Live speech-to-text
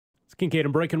Kincaid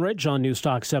and Breckenridge on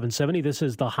Newstalk 770. This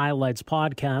is the Highlights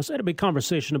podcast. I had a big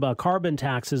conversation about carbon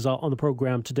taxes on the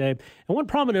program today. And one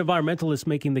prominent environmentalist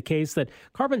making the case that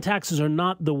carbon taxes are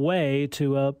not the way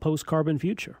to a post-carbon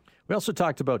future. We also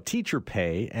talked about teacher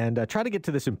pay and try to get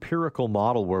to this empirical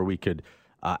model where we could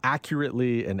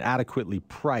accurately and adequately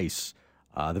price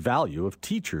the value of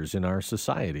teachers in our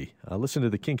society. Listen to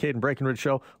the Kincaid and Breckenridge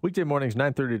Show, weekday mornings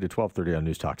 9:30 to 12:30 on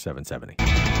Newstalk 770.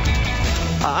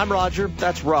 I'm Roger.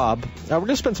 That's Rob. We're going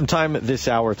to spend some time this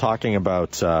hour talking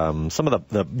about some of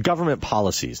the government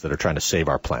policies that are trying to save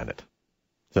our planet.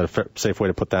 Is that a safe way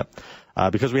to put that?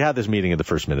 Because we had this meeting of the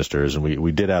First Ministers, and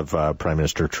we did have Prime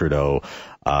Minister Trudeau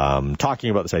talking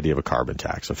about this idea of a carbon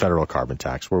tax, a federal carbon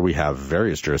tax, where we have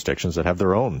various jurisdictions that have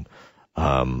their own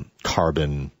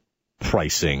carbon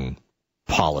pricing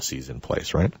policies in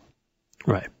place, right?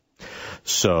 Right.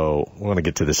 So we want to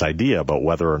get to this idea about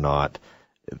whether or not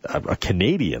a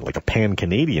Canadian, like a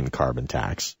pan-Canadian carbon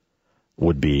tax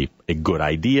would be a good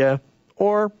idea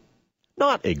or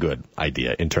not a good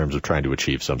idea in terms of trying to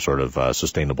achieve some sort of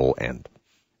sustainable end.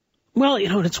 Well,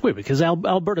 it's weird because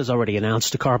Alberta's already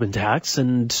announced a carbon tax,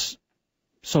 and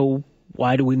so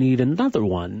why do we need another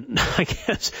one? I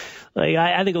guess.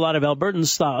 I think a lot of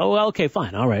Albertans thought, oh, well, okay,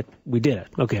 fine, all right, we did it.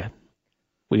 Okay,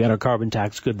 we got our carbon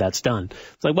tax, good, that's done.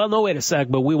 It's like, well, no, wait a sec,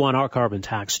 but we want our carbon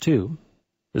tax too,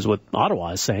 is what Ottawa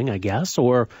is saying, I guess.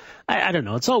 Or, I don't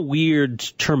know, it's all weird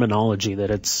terminology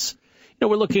that it's,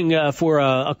 we're looking for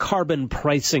a carbon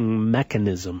pricing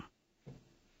mechanism.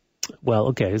 Well,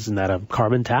 okay, isn't that a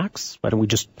carbon tax? Why don't we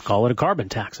just call it a carbon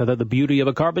tax? I thought the beauty of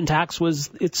a carbon tax was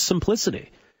its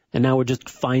simplicity. And now we're just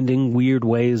finding weird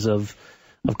ways of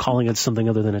calling it something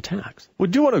other than a tax. We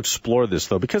do want to explore this,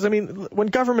 though, because, when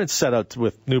governments set out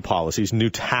with new policies,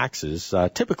 new taxes,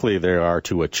 typically they are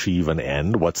to achieve an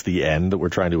end. What's the end that we're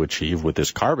trying to achieve with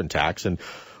this carbon tax? And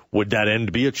would that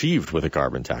end be achieved with a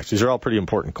carbon tax? These are all pretty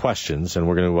important questions, and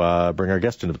we're going to bring our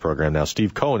guest into the program now.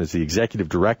 Steve Cohen is the executive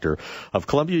director of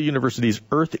Columbia University's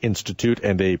Earth Institute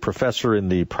and a professor in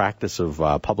the practice of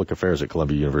public affairs at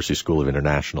Columbia University School of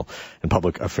International and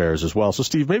Public Affairs as well. So,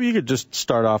 Steve, maybe you could just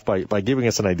start off by giving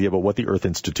us an idea about what the Earth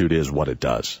Institute is, what it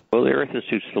does. Well, the Earth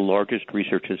Institute is the largest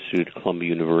research institute at Columbia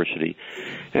University,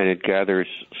 and it gathers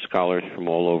scholars from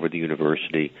all over the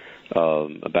university,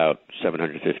 about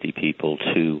 750 people,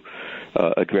 to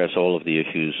address all of the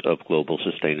issues of global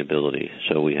sustainability.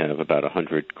 So we have about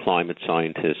 100 climate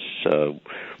scientists.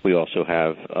 We also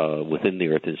have within the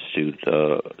Earth Institute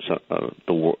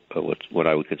what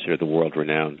I would consider the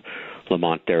world-renowned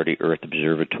Lamont Doherty Earth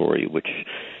Observatory, which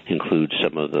includes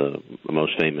some of the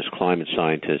most famous climate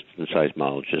scientists and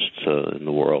seismologists in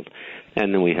the world.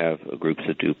 And then we have groups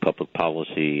that do public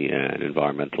policy and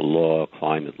environmental law,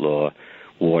 climate law,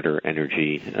 water,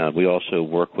 energy. We also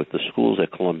work with the schools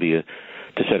at Columbia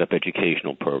to set up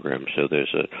educational programs. So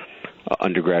there's a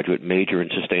undergraduate major in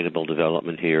sustainable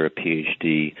development here, a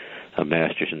PhD, a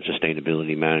master's in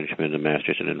sustainability management, a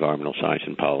master's in environmental science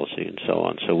and policy, and so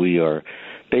on. So we are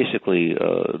basically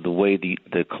the way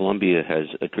the Columbia has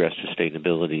addressed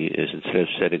sustainability is instead of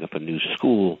setting up a new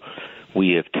school,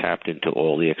 we have tapped into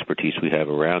all the expertise we have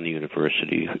around the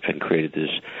university and created this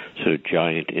sort of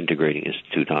giant integrating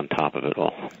institute on top of it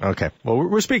all. Okay. Well,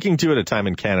 we're speaking to you at a time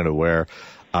in Canada where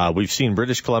we've seen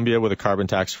British Columbia with a carbon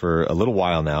tax for a little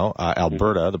while now.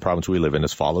 Alberta, the province we live in,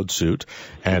 has followed suit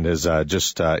and has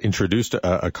just introduced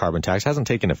a carbon tax. It hasn't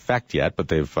taken effect yet, but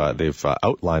they've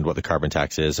outlined what the carbon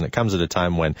tax is, and it comes at a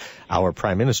time when our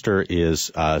Prime Minister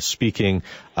is speaking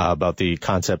about the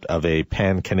concept of a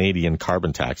pan-Canadian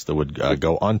carbon tax that would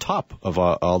go on top of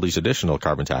all these additional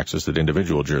carbon taxes that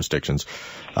individual jurisdictions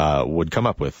would come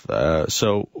up with.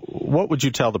 So what would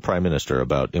you tell the Prime Minister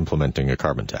about implementing a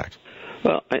carbon tax?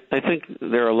 Well, I think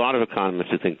there are a lot of economists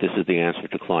who think this is the answer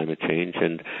to climate change,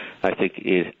 and I think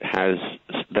it has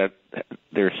that.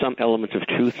 There are some elements of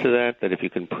truth to that if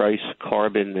you can price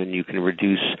carbon, then you can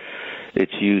reduce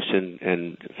its use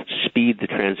and speed the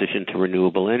transition to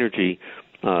renewable energy,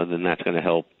 then that's going to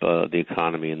help the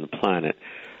economy and the planet.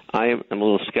 I am a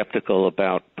little skeptical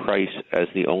about price as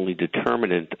the only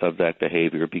determinant of that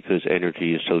behavior because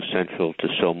energy is so central to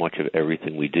so much of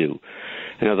everything we do.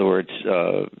 In other words,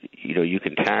 you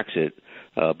can tax it,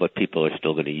 but people are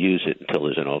still going to use it until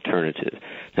there's an alternative.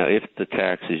 Now, if the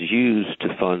tax is used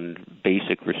to fund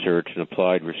basic research and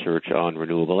applied research on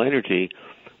renewable energy,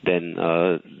 then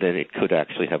it could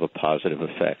actually have a positive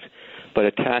effect. But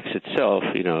a tax itself,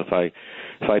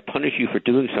 if I punish you for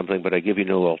doing something but I give you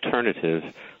no alternative,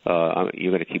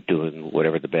 you're going to keep doing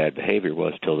whatever the bad behavior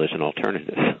was till there's an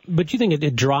alternative. But you think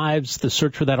it drives the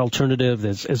search for that alternative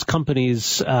as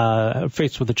companies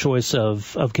faced with the choice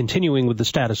of continuing with the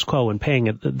status quo and paying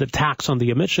the tax on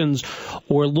the emissions,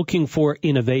 or looking for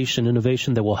innovation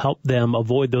that will help them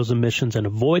avoid those emissions and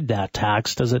avoid that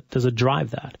tax? Does it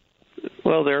drive that?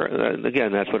 Well,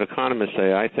 again, that's what economists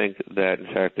say. I think that, in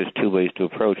fact, there's two ways to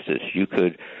approach this. You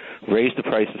could raise the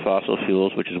price of fossil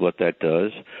fuels, which is what that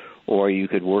does, or you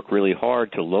could work really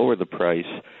hard to lower the price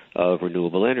of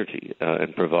renewable energy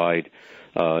and provide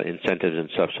incentives and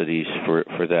subsidies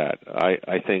for that.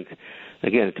 I think,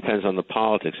 again, it depends on the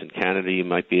politics. In Canada, you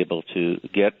might be able to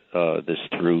get this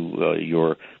through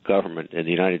your government. In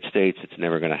the United States, it's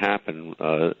never going to happen,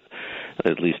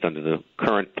 at least under the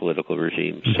current political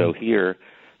regime. Mm-hmm. So here,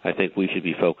 I think we should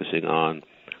be focusing on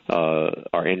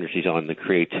our energies on the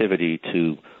creativity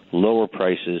to lower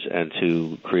prices and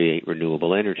to create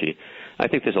renewable energy. I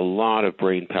think there's a lot of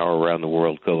brain power around the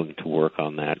world going to work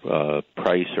on that,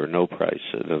 price or no price.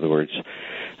 In other words,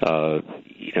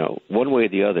 one way or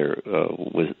the other,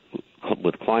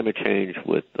 with climate change,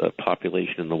 with a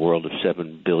population in the world of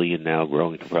 7 billion now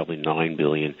growing to probably 9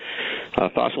 billion,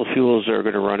 fossil fuels are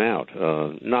going to run out.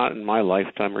 Not in my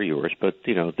lifetime or yours, but,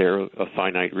 they're a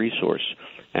finite resource.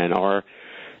 And our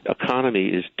economy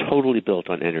is totally built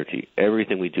on energy.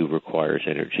 Everything we do requires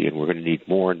energy, and we're going to need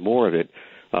more and more of it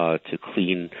to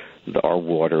clean our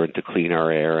water and to clean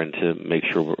our air and to make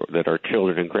sure that our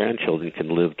children and grandchildren can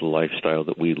live the lifestyle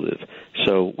that we live.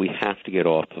 So we have to get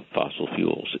off of fossil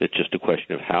fuels. It's just a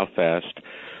question of how fast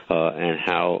and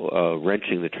how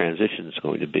wrenching the transition is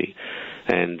going to be.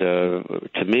 And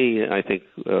to me, I think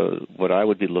what I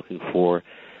would be looking for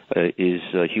is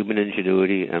human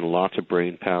ingenuity and lots of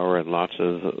brain power and lots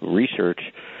of research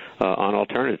on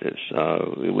alternatives.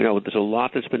 We know there's a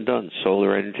lot that's been done.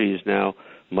 Solar energy is now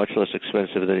much less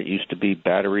expensive than it used to be.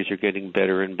 Batteries are getting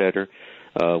better and better.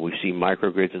 We've seen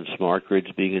microgrids and smart grids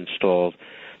being installed.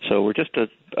 So we're just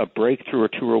a breakthrough or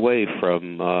two away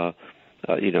from,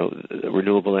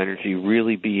 renewable energy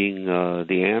really being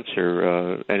the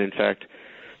answer. And in fact,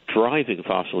 driving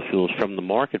fossil fuels from the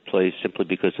marketplace simply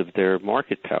because of their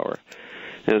market power.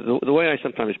 The way I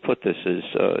sometimes put this is,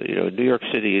 New York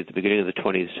City at the beginning of the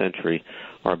 20th century,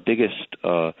 our biggest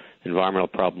environmental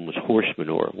problem was horse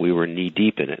manure. We were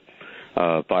knee-deep in it.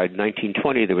 By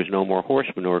 1920, there was no more horse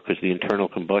manure because the internal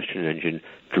combustion engine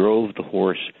drove the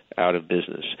horse out of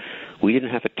business. We didn't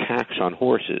have a tax on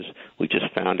horses. We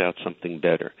just found out something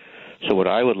better. So what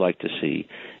I would like to see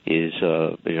is,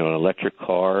 an electric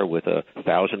car with a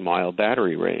 1,000-mile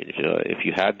battery range. If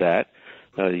you had that,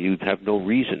 you'd have no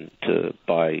reason to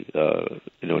buy, an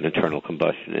internal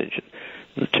combustion engine.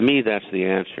 To me, that's the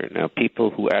answer. Now,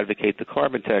 people who advocate the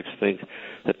carbon tax think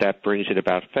that brings it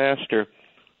about faster.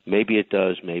 Maybe it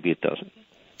does, maybe it doesn't.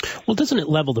 Well, doesn't it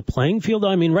level the playing field?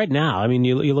 I mean, right now,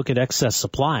 you look at excess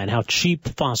supply and how cheap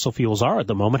fossil fuels are at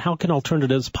the moment. How can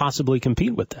alternatives possibly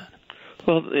compete with that?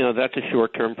 Well, that's a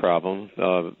short-term problem.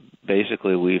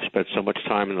 Basically, we've spent so much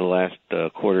time in the last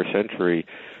quarter century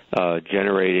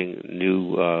generating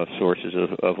new sources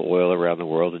of oil around the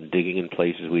world and digging in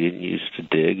places we didn't used to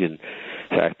dig. And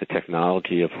in fact, the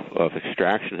technology of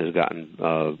extraction has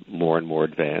gotten more and more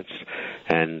advanced.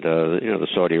 And, the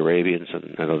Saudi Arabians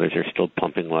and others are still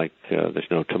pumping like there's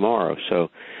no tomorrow.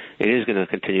 So it is going to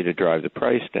continue to drive the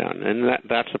price down. And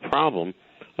that's a problem.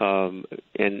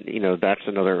 That's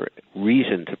another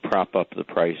reason to prop up the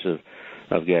price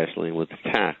of gasoline with the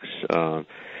tax.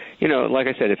 Like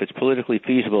I said, if it's politically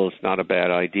feasible, it's not a bad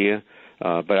idea.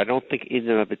 But I don't think in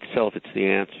and of itself it's the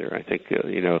answer. I think,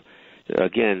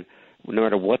 again, no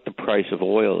matter what the price of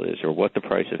oil is or what the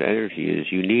price of energy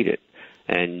is, you need it.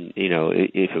 And,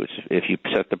 if you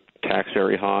set the tax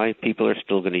very high, people are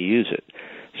still going to use it.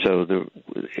 So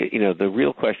the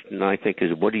real question, I think,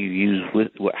 is what do you use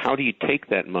how do you take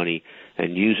that money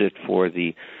and use it for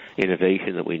the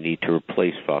innovation that we need to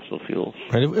replace fossil fuels?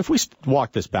 Right. If we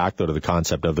walk this back, though, to the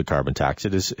concept of the carbon tax,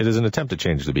 it is an attempt to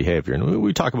change the behavior. And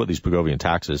we talk about these Pigovian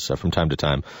taxes from time to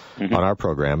time on our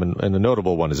program. And the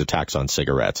notable one is a tax on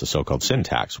cigarettes, a so-called sin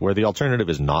tax, where the alternative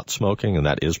is not smoking, and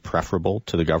that is preferable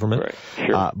to the government. Right.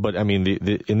 Sure. But,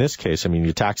 in this case,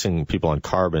 you're taxing people on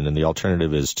carbon, and the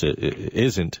alternative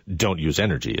isn't don't use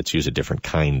energy. It's use a different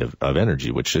kind of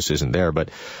energy, which just isn't there. But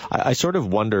I sort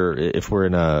of wonder if we're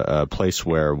in a place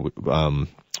where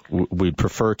we'd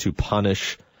prefer to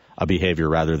punish a behavior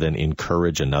rather than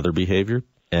encourage another behavior.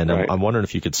 And right. I'm wondering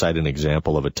if you could cite an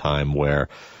example of a time where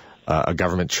a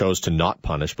government chose to not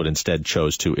punish, but instead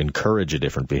chose to encourage a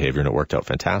different behavior, and it worked out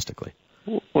fantastically.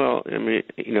 Well, I mean,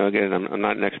 again, I'm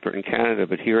not an expert in Canada,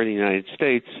 but here in the United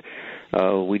States,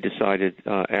 we decided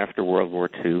after World War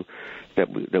II that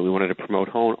we wanted to promote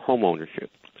home ownership.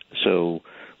 So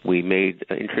we made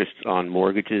interest on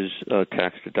mortgages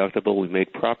tax deductible. We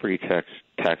made property tax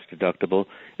deductible,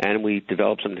 and we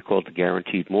developed something called the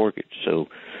guaranteed mortgage. So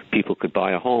people could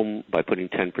buy a home by putting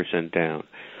 10% down.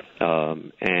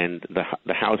 And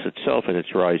the house itself and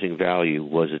its rising value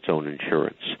was its own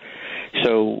insurance.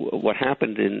 So what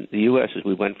happened in the U.S. is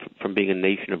we went from being a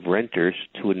nation of renters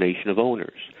to a nation of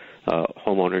owners.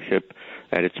 Home ownership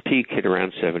at its peak hit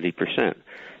around 70%.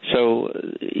 So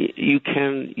you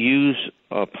can use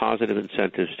positive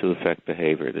incentives to affect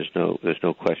behavior. There's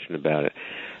no question about it.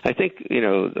 I think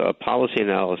policy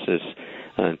analysis,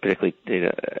 particularly,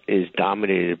 is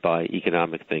dominated by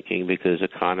economic thinking because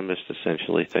economists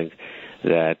essentially think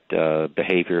that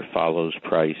behavior follows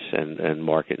price and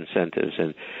market incentives.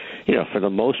 And for the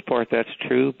most part, that's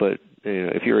true. But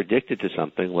if you're addicted to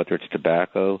something, whether it's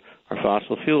tobacco or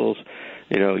fossil fuels,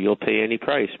 you'll pay any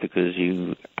price because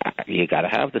you got to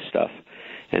have the stuff,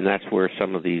 and that's where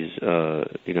some of these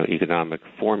economic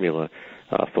formula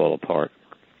fall apart.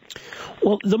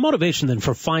 Well, the motivation then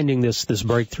for finding this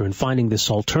breakthrough and finding this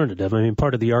alternative, I mean,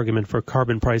 part of the argument for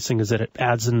carbon pricing is that it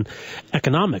adds an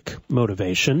economic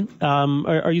motivation.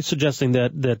 Are you suggesting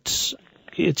that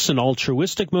it's an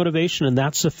altruistic motivation and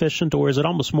that's sufficient, or is it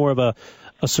almost more of a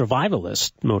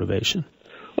survivalist motivation?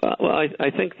 Well,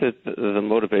 I think that the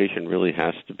motivation really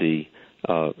has to be,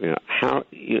 how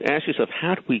you ask yourself,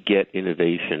 how do we get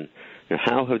innovation?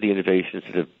 How have the innovations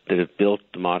that have built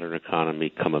the modern economy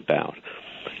come about?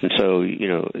 And so,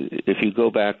 if you go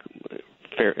back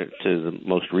to the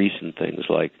most recent things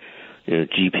like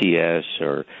GPS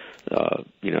or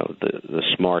the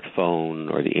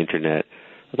smartphone or the internet,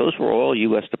 those were all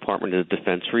U.S. Department of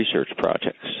Defense research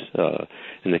projects.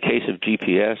 In the case of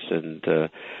GPS and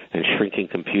shrinking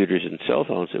computers and cell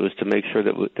phones, it was to make sure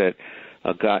that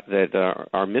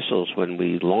our missiles, when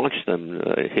we launched them,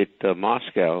 hit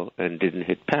Moscow and didn't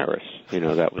hit Paris.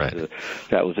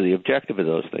 That was the objective of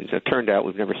those things. It turned out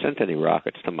we've never sent any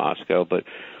rockets to Moscow, but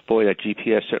boy, that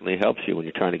GPS certainly helps you when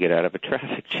you're trying to get out of a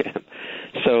traffic jam.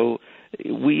 So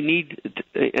we need,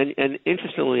 and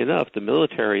interestingly enough, the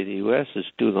military in the U.S. is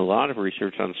doing a lot of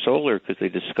research on solar because they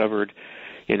discovered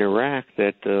in Iraq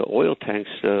that oil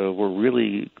tanks were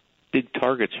really big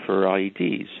targets for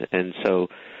IEDs. And so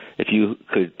if you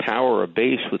could power a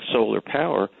base with solar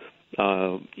power,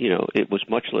 it was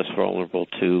much less vulnerable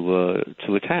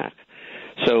to attack.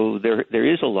 So there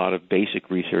is a lot of basic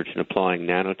research in applying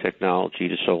nanotechnology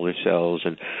to solar cells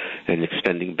and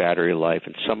extending battery life,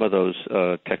 and some of those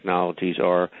technologies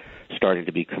are starting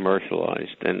to be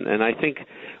commercialized. And I think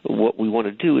what we want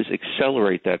to do is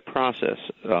accelerate that process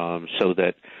so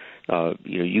that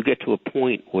you get to a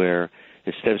point where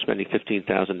instead of spending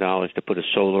 $15,000 to put a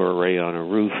solar array on a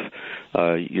roof,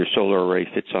 your solar array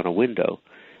fits on a window.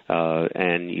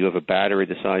 And you have a battery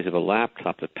the size of a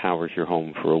laptop that powers your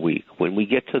home for a week. When we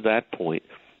get to that point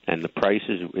and the price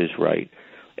is right,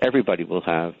 everybody will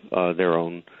have their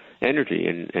own energy,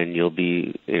 and you'll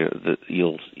be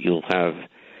you'll have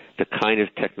the kind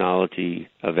of technology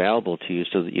available to you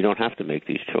so that you don't have to make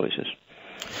these choices.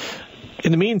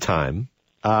 In the meantime,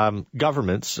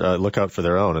 governments look out for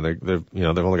their own, and they've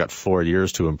only got 4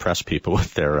 years to impress people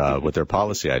with their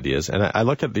policy ideas. And I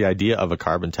look at the idea of a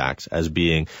carbon tax as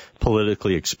being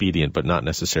politically expedient, but not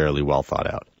necessarily well thought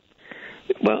out.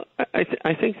 Well,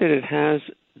 I think that it has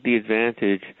the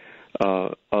advantage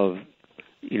of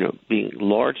being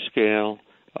large scale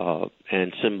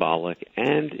and symbolic.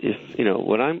 And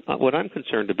what I'm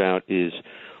concerned about is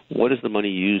what is the money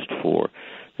used for.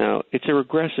 Now, it's a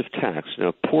regressive tax.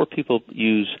 Now, poor people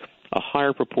use a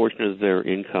higher proportion of their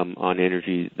income on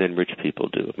energy than rich people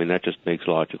do. I mean, that just makes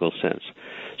logical sense.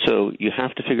 So you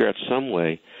have to figure out some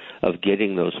way of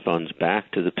getting those funds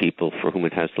back to the people for whom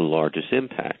it has the largest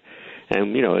impact.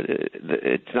 And,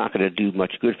 it's not going to do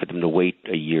much good for them to wait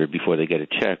a year before they get a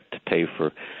check to pay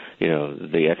for,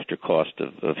 the extra cost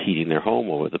of heating their home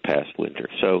over the past winter.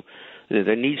 So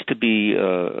there needs to be,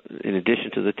 in addition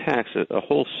to the tax, a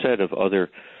whole set of other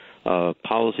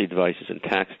policy devices and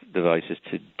tax devices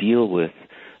to deal with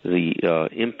the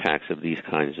impacts of these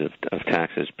kinds of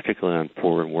taxes, particularly on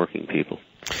poor and working people.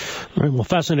 All right, well,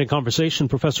 fascinating conversation,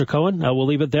 Professor Cohen. We'll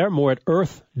leave it there. More at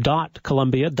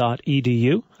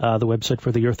earth.columbia.edu, the website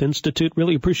for the Earth Institute.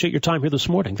 Really appreciate your time here this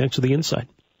morning. Thanks for the insight.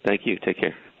 Thank you. Take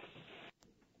care.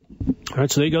 All right,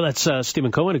 so there you go. That's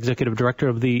Stephen Cohen, Executive Director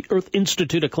of the Earth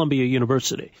Institute at Columbia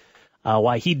University.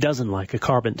 Why he doesn't like a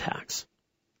carbon tax.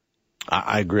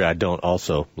 I agree. I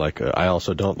also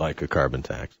don't like a carbon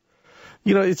tax.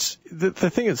 You know, it's the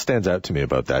thing that stands out to me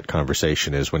about that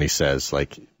conversation is when he says,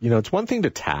 like, you know, it's one thing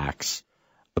to tax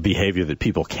a behavior that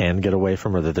people can get away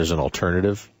from or that there's an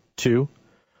alternative to.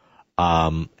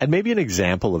 And maybe an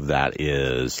example of that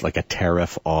is like a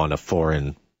tariff on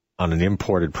an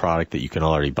imported product that you can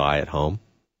already buy at home.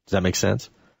 Does that make sense?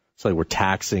 So like we're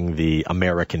taxing the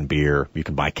American beer. You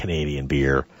can buy Canadian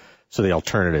beer. So the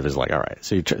alternative is like, all right,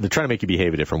 so they're trying to make you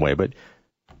behave a different way. But,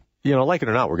 you know, like it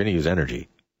or not, we're going to use energy.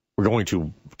 We're going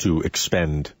to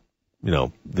expend, you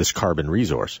know, this carbon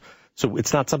resource. So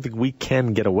it's not something we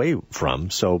can get away from.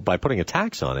 So by putting a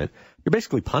tax on it, you're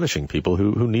basically punishing people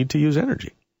who need to use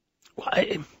energy.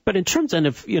 But in terms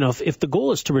of, you know, if the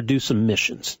goal is to reduce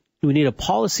emissions, we need a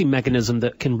policy mechanism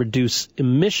that can reduce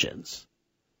emissions,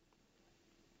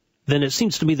 then it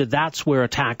seems to me that that's where a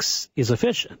tax is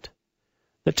efficient.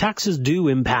 The taxes do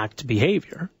impact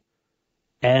behavior.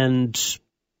 And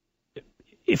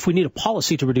if we need a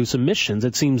policy to reduce emissions,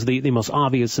 it seems the most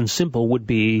obvious and simple would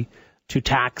be to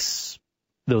tax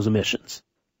those emissions.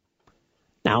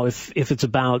 Now, if it's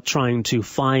about trying to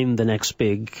find the next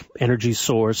big energy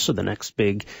source or the next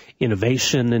big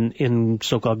innovation in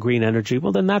so-called green energy,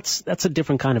 well, then that's a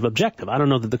different kind of objective. I don't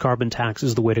know that the carbon tax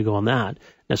is the way to go on that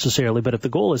necessarily, but if the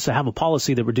goal is to have a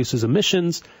policy that reduces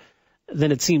emissions,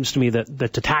 then it seems to me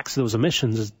that to tax those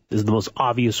emissions is the most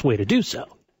obvious way to do so.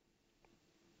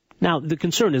 Now, the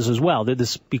concern is as well that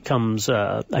this becomes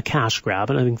a cash grab,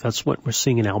 and I think that's what we're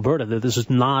seeing in Alberta, that this is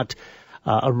not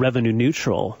a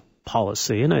revenue-neutral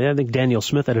policy. And I think Daniel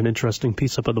Smith had an interesting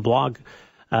piece up on the blog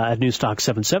at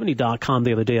newstalk770.com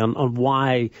the other day on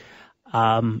why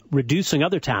reducing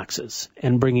other taxes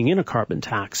and bringing in a carbon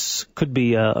tax could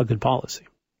be a good policy.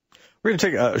 We're going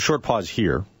to take a short pause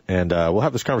here, and we'll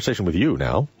have this conversation with you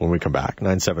now when we come back.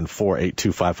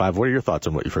 974-8255. What are your thoughts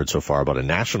on what you've heard so far about a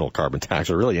national carbon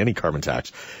tax, or really any carbon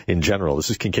tax in general?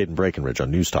 This is Kincaid and Breckenridge on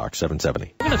News Talk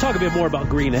 770. We're going to talk a bit more about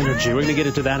green energy. We're going to get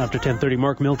into that after 10:30.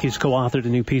 Mark Milkey's co-authored a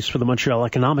new piece for the Montreal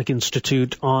Economic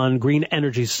Institute on green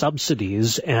energy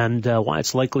subsidies and why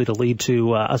it's likely to lead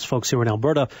to us folks here in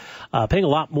Alberta paying a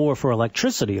lot more for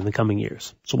electricity in the coming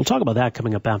years. So we'll talk about that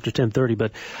coming up after 10:30.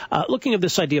 But looking at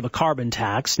this idea of a carbon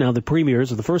tax, now the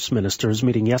premiers of the First Ministers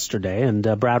meeting yesterday,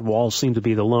 and Brad Walz seemed to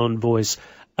be the lone voice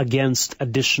against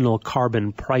additional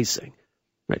carbon pricing.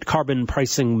 Right? Carbon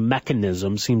pricing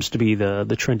mechanism seems to be the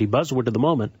trendy buzzword of the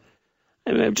moment.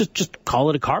 I mean, just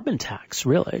call it a carbon tax,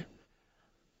 really.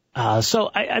 So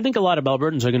I think a lot of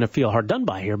Albertans are going to feel hard done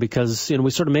by here because, you know,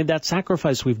 we sort of made that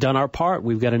sacrifice. We've done our part.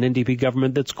 We've got an NDP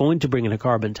government that's going to bring in a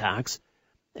carbon tax,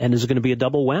 and is going to be a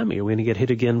double whammy. We're going to get hit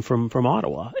again from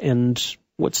Ottawa. And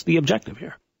what's the objective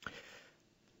here?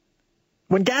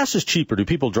 When gas is cheaper, do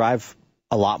people drive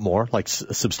a lot more, like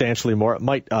substantially more? It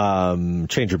might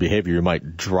change your behavior. You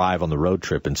might drive on the road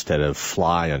trip instead of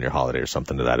fly on your holiday or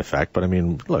something to that effect. But, I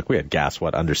mean, look, we had gas,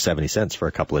 under 70 cents for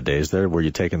a couple of days there. Were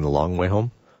you taking the long way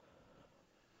home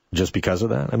just because of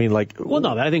that? I mean, like... Well,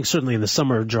 no, I think certainly in the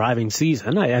summer driving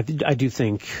season, I do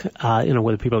think,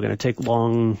 whether people are going to take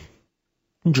long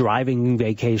driving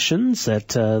vacations, that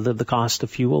the cost of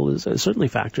fuel certainly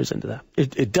factors into that.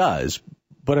 It does.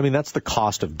 But, I mean, that's the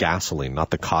cost of gasoline,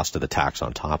 not the cost of the tax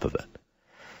on top of it.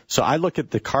 So I look at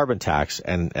the carbon tax,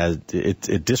 and as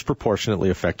it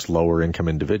disproportionately affects lower income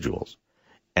individuals.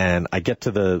 And I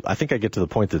think I get to the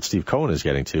point that Steve Cohen is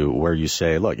getting to, where you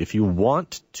say, look, if you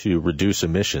want to reduce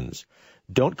emissions,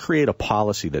 don't create a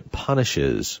policy that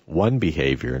punishes one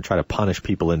behavior and try to punish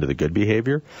people into the good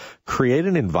behavior. Create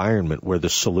an environment where the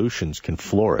solutions can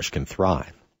flourish, can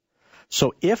thrive.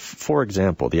 So if, for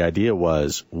example, the idea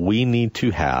was we need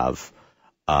to have,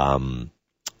 a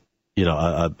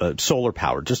solar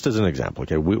power, just as an example,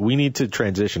 okay, we need to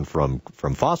transition from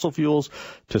fossil fuels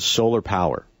to solar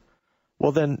power.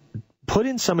 Well, then put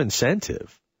in some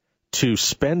incentive to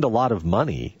spend a lot of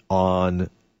money on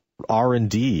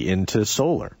R&D into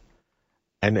solar.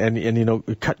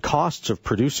 And cut costs of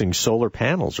producing solar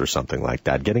panels or something like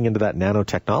that, getting into that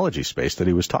nanotechnology space that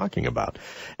he was talking about,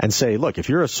 and say, look, if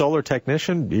you're a solar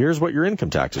technician, here's what your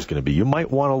income tax is going to be. You might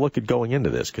want to look at going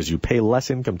into this because you pay less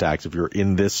income tax if you're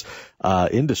in this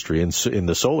industry, in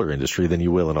the solar industry, than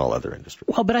you will in all other industries.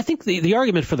 Well, but I think the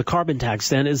argument for the carbon tax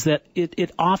then is that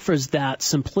it offers that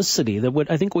simplicity, that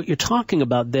I think what you're talking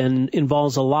about then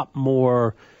involves a lot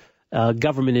more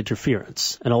government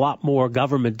interference and a lot more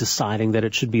government deciding that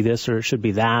it should be this or it should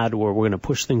be that, or we're going to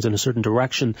push things in a certain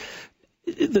direction.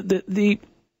 The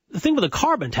thing with the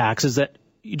carbon tax is that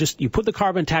you put the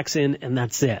carbon tax in and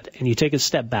that's it. And you take a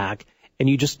step back and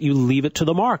you leave it to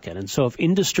the market. And so if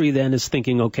industry then is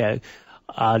thinking, okay,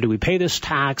 do we pay this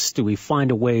tax? Do we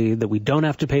find a way that we don't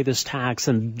have to pay this tax?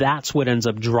 And that's what ends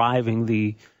up driving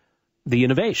the the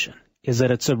innovation, is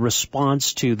that it's a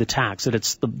response to the tax, that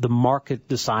it's the market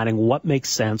deciding what makes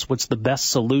sense, what's the best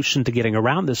solution to getting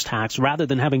around this tax, rather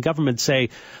than having government say,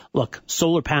 look,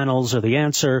 solar panels are the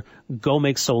answer, go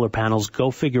make solar panels,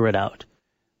 go figure it out.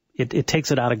 It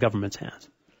takes it out of government's hands.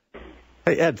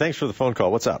 Hey, Ed, thanks for the phone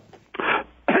call. What's up?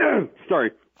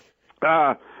 Sorry.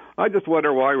 I just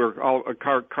wonder why we're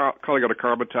calling it a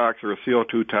carbon tax or a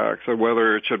CO2 tax, and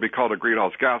whether it should be called a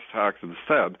greenhouse gas tax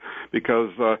instead.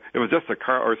 Because if it was just a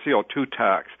CO2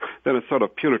 tax, then it's sort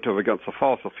of punitive against the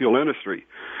fossil fuel industry.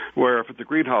 Where if it's a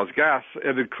greenhouse gas,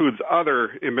 it includes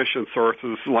other emission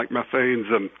sources like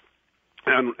methanes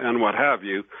and what have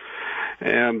you.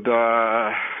 And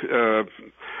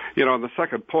and the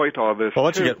second point on this.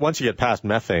 Well, once you get past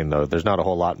methane, though, there's not a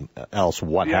whole lot else. Have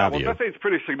you? Yeah, methane's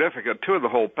pretty significant too in the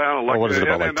whole panel. Like, what is it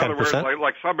about, like 10%? In other words,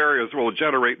 like some areas will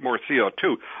generate more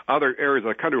CO2, other areas of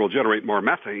the country will generate more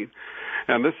methane,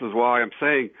 and this is why I'm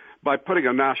saying by putting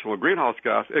a national greenhouse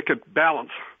gas, it could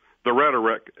balance the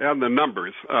rhetoric and the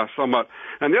numbers somewhat.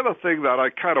 And the other thing that I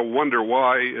kind of wonder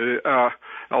why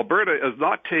Alberta is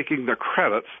not taking the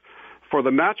credits for the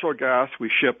natural gas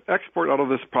we export out of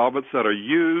this province that are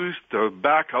used to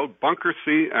back out Bunker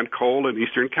C and coal in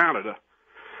eastern Canada.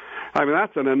 I mean,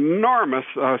 that's an enormous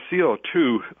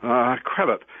CO2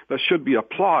 credit that should be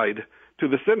applied to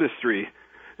this industry.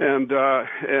 And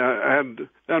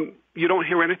you don't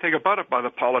hear anything about it by the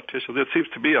politicians. It seems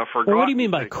to be a forgotten. Well, what do you mean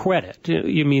by credit?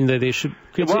 You mean that they should?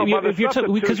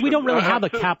 Because we don't really have a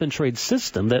cap and trade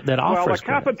system that offers. Well, a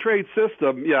cap and trade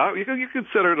system, yeah, you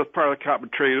consider it as part of the cap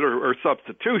and trade or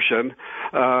substitution.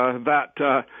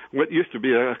 What used to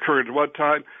be occurred at one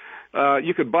time.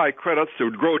 You could buy credits to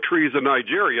grow trees in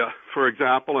Nigeria, for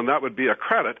example, and that would be a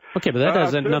credit. Okay, but that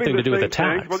has nothing to do with the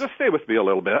tax. Well, just stay with me a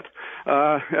little bit.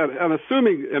 And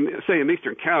assuming, say, in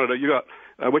eastern Canada, you got,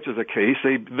 which is the case,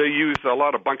 they use a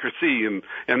lot of Bunker C in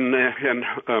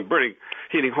burning,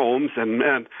 heating homes,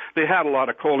 and they had a lot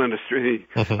of coal industry,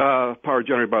 power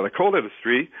generated by the coal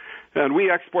industry, and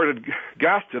we exported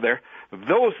gas to there.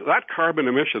 That carbon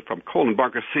emission from coal and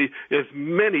Bunker C is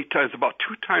many times, about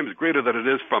 2 times greater than it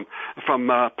is from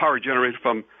power generated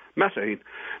from methane.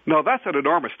 Now, that's an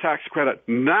enormous tax credit,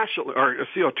 national, or a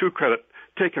CO2 credit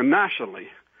taken nationally.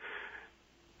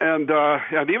 And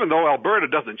even though Alberta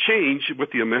doesn't change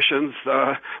with the emissions,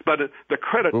 but the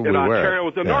credit in Ontario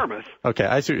is enormous. Yeah. Okay,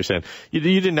 I see what you're saying. You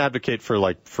didn't advocate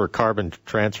for carbon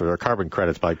transfer or carbon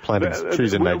credits by planting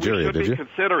trees in Nigeria, did you? We should be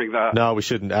considering that. No, we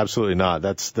shouldn't. Absolutely not.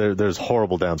 There's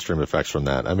horrible downstream effects from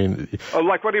that. I mean,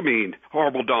 like what do you mean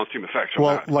horrible downstream effects from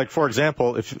that? Well, like for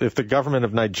example, if the government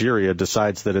of Nigeria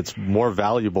decides that it's more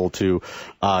valuable to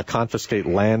confiscate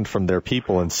land from their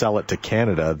people and sell it to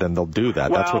Canada, then they'll do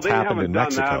that. That's what's happened in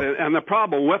Mexico. And the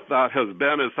problem with that has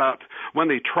been is that when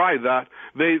they tried that,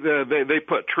 they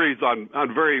put trees on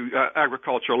very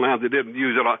agricultural land. They didn't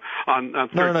use it on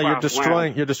third class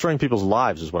land. You're destroying people's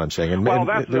lives, is what I'm saying. And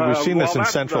we've seen this in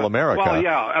Central America. Well,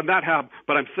 yeah, and that happened.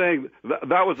 But I'm saying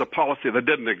that was a policy that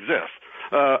didn't exist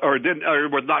or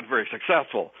was not very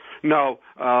successful. No.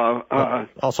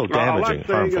 Also damaging, all I'm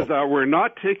saying is that we're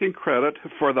not taking credit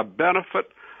for the benefit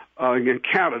in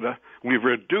Canada. We've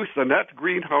reduced the net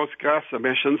greenhouse gas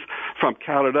emissions from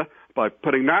Canada by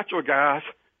putting natural gas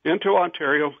into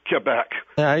Ontario, Quebec.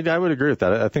 Yeah, I would agree with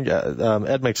that. I think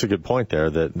Ed makes a good point there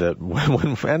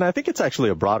and I think it's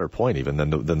actually a broader point even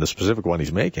than the specific one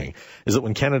he's making, is that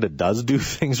when Canada does do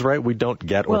things right, we don't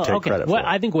get or take credit for it.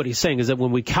 I think what he's saying is that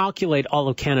when we calculate all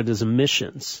of Canada's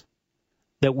emissions,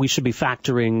 that we should be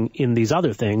factoring in these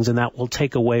other things, and that will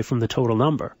take away from the total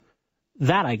number.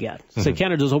 That I get. So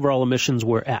Canada's overall emissions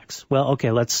were X. Well,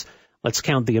 okay, let's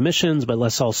count the emissions, but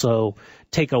let's also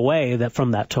take away that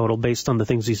from that total based on the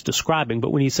things he's describing.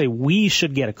 But when you say we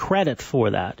should get a credit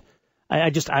for that,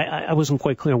 I wasn't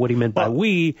quite clear what he meant by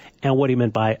we and what he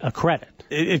meant by a credit.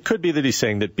 It could be that he's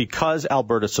saying that because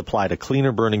Alberta supplied a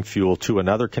cleaner burning fuel to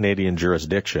another Canadian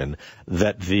jurisdiction,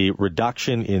 that the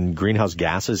reduction in greenhouse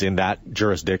gases in that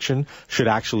jurisdiction should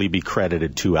actually be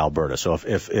credited to Alberta. So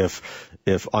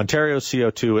if Ontario's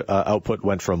CO2 output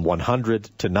went from 100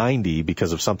 to 90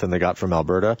 because of something they got from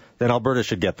Alberta, then Alberta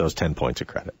should get those 10 points of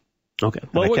credit. Okay.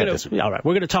 Well, we're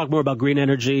going to talk more about green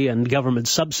energy and government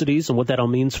subsidies and what that all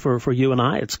means for you and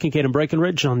I. It's Kincaid and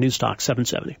Breckenridge on News Talk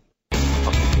 770.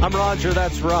 I'm Roger.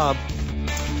 That's Rob.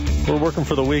 We're working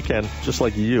for the weekend, just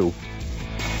like you.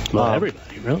 Well,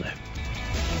 everybody, really.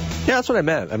 Yeah, that's what I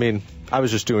meant. I mean, I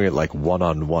was just doing it like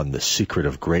one-on-one, the secret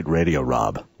of great radio,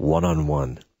 Rob.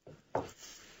 One-on-one.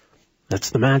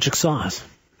 That's the magic sauce.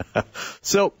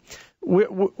 So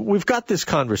we've got this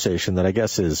conversation that I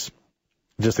guess is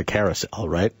just a carousel,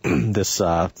 right?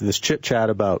 This chit-chat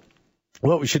about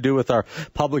what we should do with our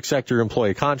public sector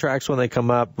employee contracts when they come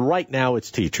up. Right now,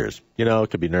 it's teachers. You know,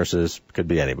 it could be nurses, it could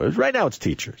be anybody. Right now, it's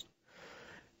teachers.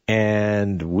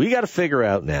 And we got to figure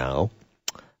out now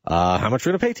how much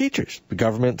we're going to pay teachers. The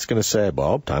government's going to say,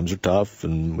 well, times are tough,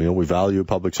 and we value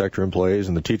public sector employees.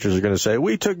 And the teachers are going to say,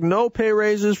 we took no pay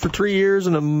raises for 3 years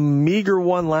and a meager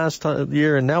one last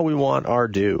year, and now we want our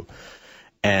due.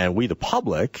 And we, the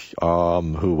public,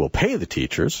 who will pay the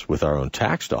teachers with our own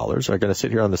tax dollars, are going to sit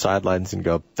here on the sidelines and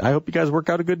go, I hope you guys work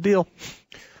out a good deal.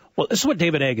 Well, this is what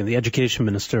David Agin, the education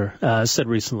minister, said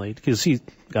recently, because he's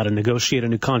got to negotiate a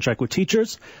new contract with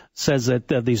teachers, says that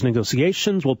these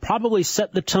negotiations will probably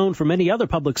set the tone for many other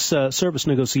public service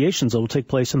negotiations that will take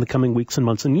place in the coming weeks and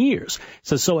months and years.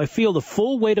 So I feel the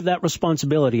full weight of that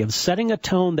responsibility of setting a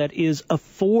tone that is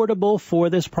affordable for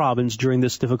this province during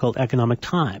this difficult economic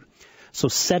time. So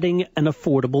setting an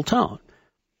affordable tone.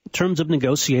 In terms of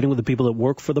negotiating with the people that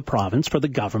work for the province, for the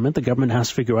government has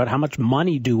to figure out how much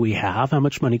money do we have, how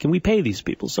much money can we pay these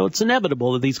people. So it's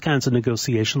inevitable that these kinds of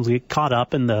negotiations get caught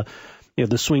up in the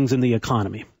swings in the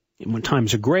economy. And when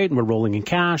times are great and we're rolling in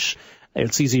cash,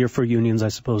 it's easier for unions, I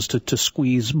suppose, to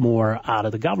squeeze more out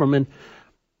of the government.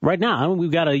 Right now,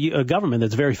 we've got a government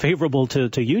that's very favorable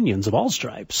to unions of all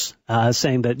stripes,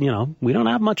 saying that, we don't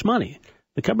have much money.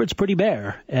 The cupboard's pretty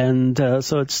bare, and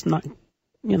so it's not,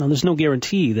 there's no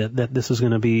guarantee that this is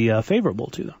going to be favorable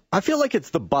to them. I feel like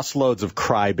it's the busloads of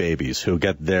crybabies who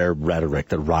get their rhetoric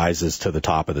that rises to the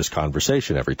top of this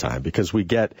conversation every time, because we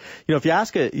get, if you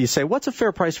ask it, you say, what's a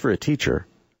fair price for a teacher?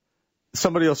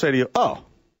 Somebody will say to you, oh,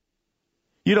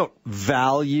 you don't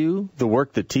value the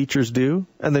work that teachers do,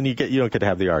 and then you don't get to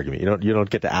have the argument. You don't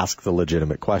get to ask the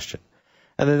legitimate question.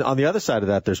 And then on the other side of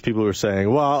that, there's people who are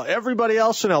saying, well, everybody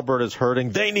else in Alberta is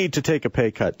hurting. They need to take a pay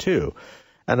cut, too.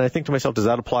 And I think to myself, does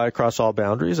that apply across all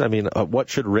boundaries? I mean, what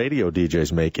should radio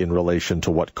DJs make in relation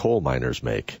to what coal miners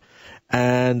make?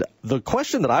 And the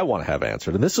question that I want to have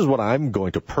answered, and this is what I'm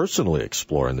going to personally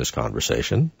explore in this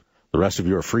conversation. The rest of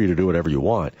you are free to do whatever you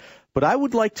want. But I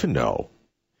would like to know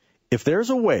if there's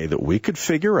a way that we could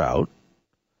figure out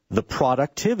the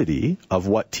productivity of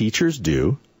what teachers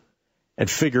do and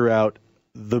figure out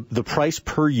the price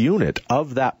per unit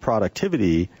of that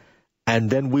productivity, and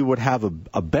then we would have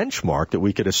a benchmark that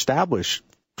we could establish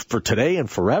for today and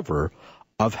forever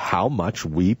of how much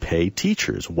we pay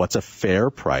teachers. What's a fair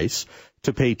price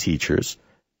to pay teachers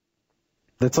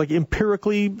that's like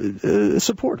empirically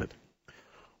supported?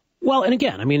 Well, and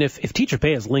again, I mean, if teacher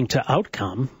pay is linked to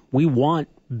outcome, we want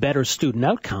better student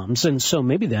outcomes, and so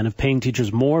maybe then if paying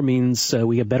teachers more means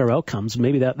we get better outcomes,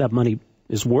 maybe that money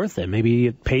is worth it. Maybe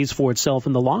it pays for itself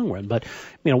in the long run. But,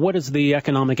 what does the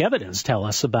economic evidence tell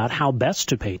us about how best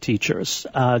to pay teachers?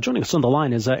 Joining us on the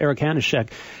line is Eric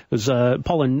Hanushek, who's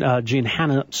Paul and Jean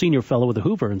Hanna Senior Fellow with the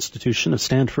Hoover Institution of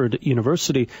Stanford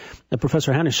University.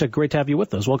 Professor Hanushek, great to have you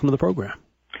with us. Welcome to the program.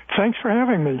 Thanks for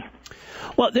having me.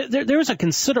 Well, there's a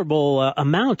considerable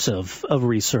amount of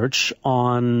research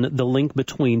on the link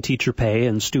between teacher pay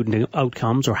and student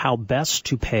outcomes, or how best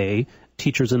to pay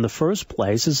teachers in the first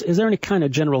place. Is there any kind of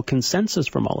general consensus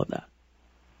from all of that?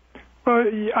 Well,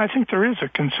 I think there is a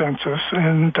consensus,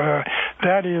 and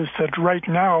that is that right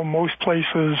now most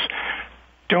places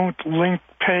don't link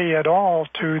pay at all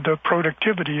to the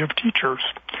productivity of teachers.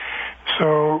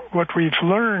 So what we've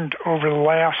learned over the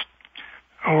last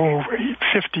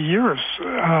 50 years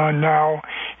now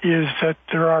is that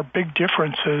there are big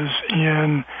differences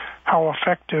in how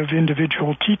effective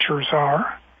individual teachers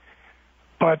are,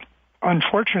 but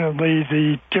unfortunately,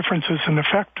 the differences in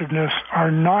effectiveness are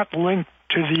not linked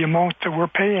to the amount that we're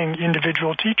paying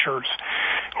individual teachers.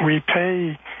 We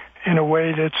pay in a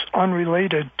way that's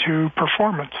unrelated to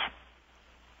performance.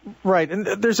 Right, and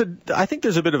I think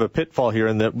there's a bit of a pitfall here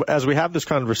in that as we have this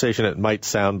conversation, it might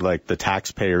sound like the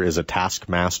taxpayer is a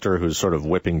taskmaster who's sort of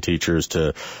whipping teachers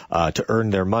to earn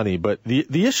their money. But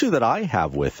the issue that I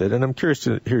have with it, and I'm curious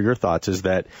to hear your thoughts, is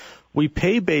that we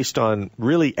pay based on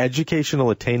really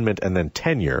educational attainment and then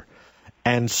tenure.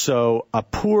 And so a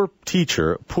poor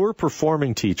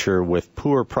performing teacher with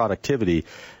poor productivity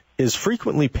is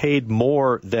frequently paid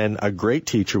more than a great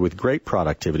teacher with great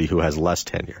productivity who has less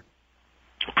tenure.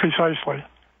 Precisely.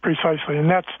 And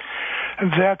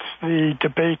that's the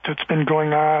debate that's been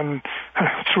going on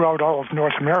throughout all of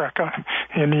North America,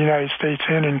 in the United States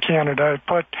and in Canada,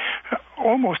 but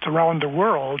almost around the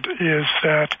world, is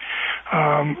that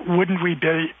wouldn't we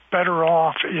be better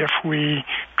off if we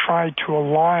tried to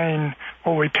align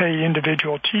what we pay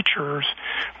individual teachers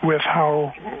with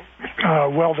how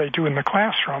well they do in the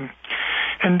classroom?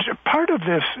 And part of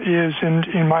this is,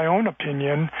 in my own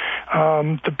opinion,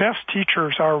 the best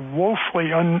teachers are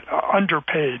woefully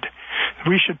underpaid.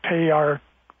 We should pay our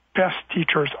best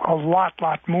teachers a lot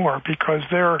more because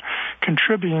they're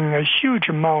contributing a huge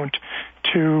amount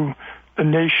to the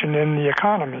nation and the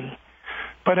economy.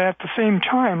 But at the same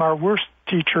time, our worst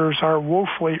teachers are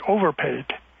woefully overpaid.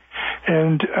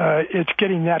 And it's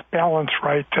getting that balance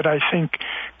right that I think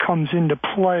comes into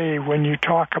play when you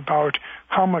talk about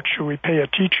how much should we pay a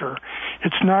teacher.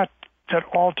 It's not that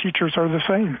all teachers are the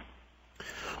same.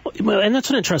 Well, and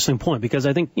that's an interesting point because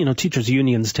I think, teachers'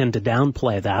 unions tend to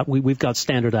downplay that. We've got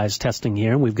standardized testing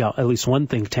here, and we've got at least one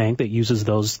think tank that uses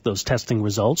those testing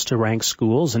results to rank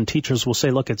schools, and teachers will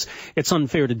say, look, it's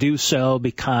unfair to do so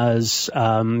because,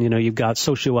 you've got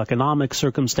socioeconomic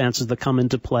circumstances that come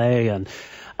into play, and,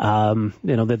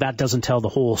 that doesn't tell the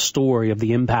whole story of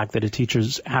the impact that a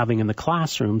teacher's having in the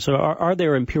classroom. So are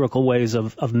there empirical ways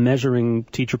of measuring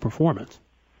teacher performance?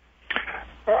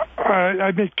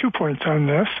 I'd make 2 points on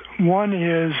this. One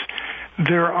is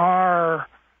there are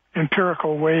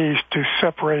empirical ways to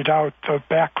separate out the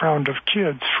background of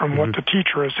kids from what the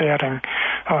teacher is adding.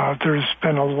 There's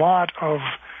been a lot of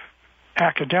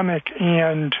academic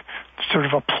and sort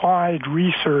of applied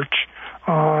research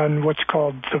on what's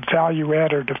called the value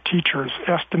added of teachers,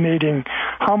 estimating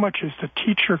how much is the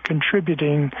teacher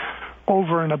contributing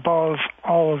over and above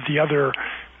all of the other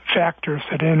factors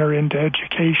that enter into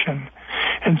education.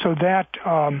 And so that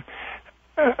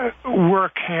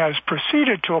work has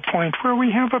proceeded to a point where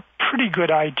we have a pretty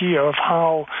good idea of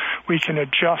how we can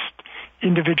adjust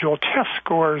individual test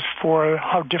scores for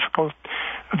how difficult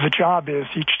the job is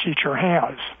each teacher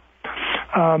has.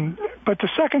 But the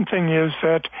second thing is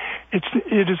that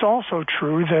it is also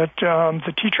true that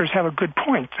the teachers have a good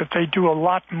point, that they do a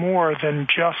lot more than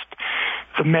just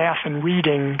the math and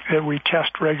reading that we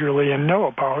test regularly and know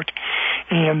about,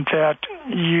 and that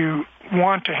you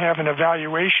want to have an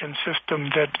evaluation system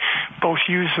that both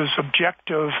uses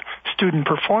objective student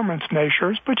performance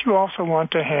measures, but you also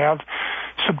want to have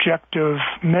subjective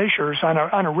measures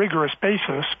on a rigorous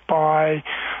basis by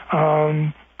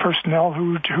personnel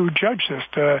who judge this,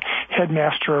 the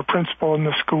headmaster or principal in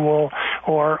the school,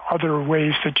 or other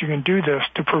ways that you can do this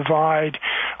to provide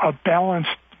a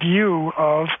balanced view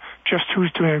of just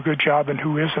who's doing a good job and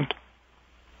who isn't.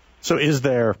 So is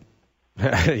there,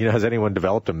 has anyone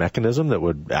developed a mechanism that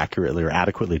would accurately or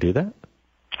adequately do that?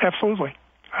 Absolutely.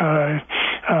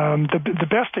 The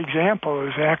best example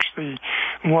is actually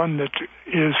one that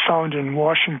is found in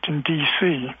Washington,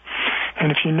 D.C., and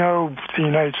if you know the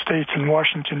United States and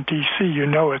Washington, D.C., you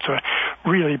know it's a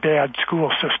really bad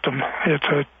school system. It's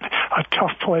a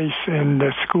tough place, and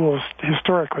the schools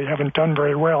historically haven't done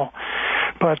very well.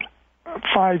 But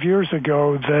 5 years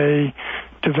ago, they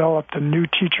developed a new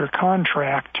teacher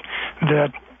contract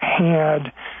that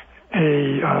had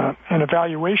an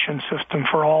evaluation system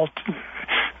for all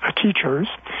teachers.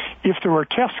 If there were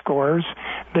test scores,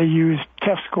 they used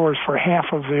test scores for half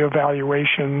of the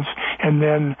evaluations and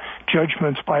then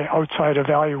judgments by outside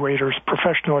evaluators,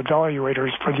 professional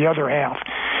evaluators, for the other half.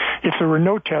 If there were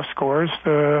no test scores,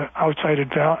 the outside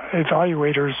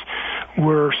evaluators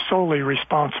were solely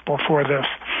responsible for this.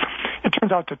 It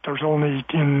turns out that there's only,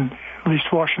 in at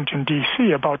least Washington,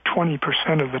 D.C., about 20%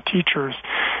 of the teachers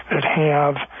that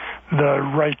have the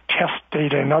right test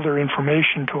data and other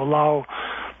information to allow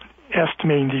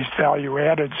estimating these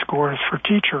value-added scores for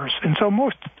teachers. And so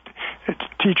most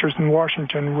teachers in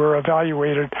Washington were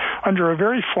evaluated under a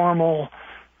very formal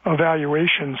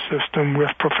evaluation system with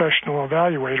professional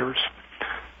evaluators.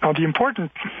 Now, the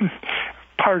important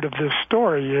part of this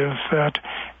story is that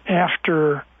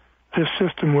after this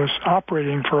system was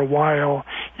operating for a while,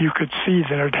 you could see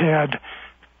that it had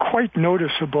quite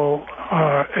noticeable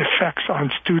effects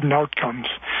on student outcomes.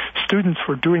 Students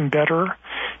were doing better.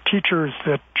 Teachers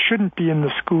that shouldn't be in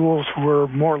the schools were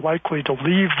more likely to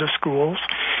leave the schools.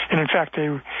 And in fact,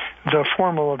 the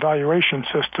formal evaluation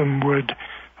system would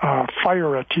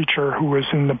fire a teacher who was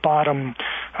in the bottom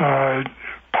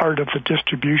part of the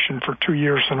distribution for 2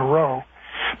 years in a row.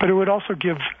 But it would also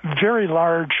give very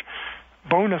large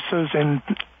bonuses and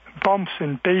bumps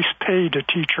in base pay to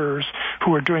teachers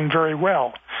who are doing very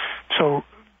well. So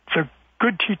the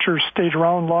good teachers stayed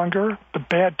around longer, the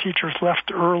bad teachers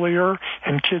left earlier,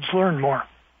 and kids learned more.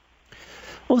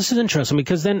 Well, this is interesting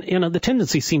because then, the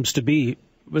tendency seems to be,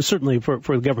 certainly for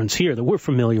the governments here that we're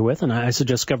familiar with, and I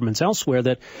suggest governments elsewhere,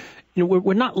 that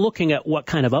we're not looking at what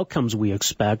kind of outcomes we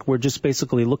expect. We're just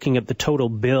basically looking at the total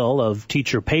bill of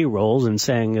teacher payrolls and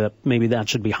saying that maybe that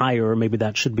should be higher or maybe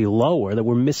that should be lower, that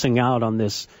we're missing out on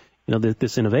this,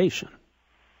 this innovation.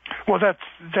 Well,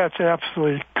 that's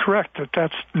absolutely correct.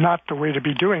 That's not the way to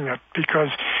be doing it, because,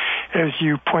 as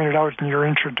you pointed out in your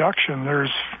introduction,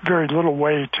 there's very little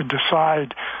way to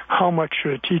decide how much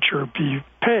should a teacher be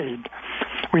paid.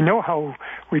 We know how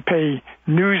we pay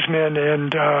newsmen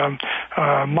and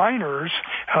miners.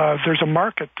 There's a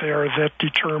market there that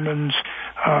determines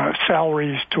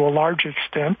salaries to a large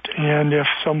extent, and if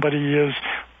somebody is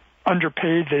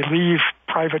underpaid, they leave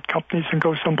private companies and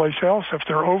go someplace else. If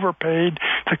they're overpaid,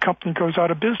 the company goes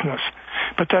out of business.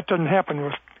 But that doesn't happen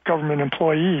with government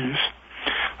employees.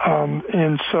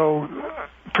 And so,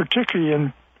 particularly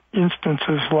in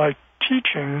instances like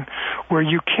teaching, where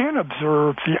you can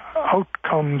observe the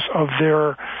outcomes of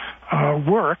their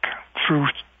work through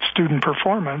student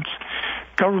performance,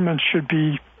 government should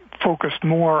be focused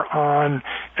more on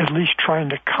at least trying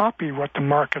to copy what the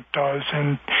market does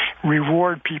and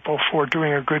reward people for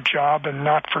doing a good job and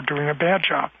not for doing a bad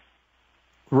job.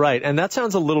 Right, and that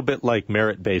sounds a little bit like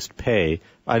merit-based pay.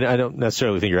 I don't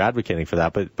necessarily think you're advocating for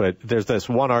that, but there's this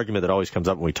one argument that always comes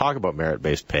up when we talk about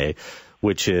merit-based pay,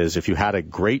 which is if you had a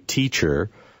great teacher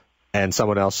and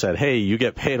someone else said, hey, you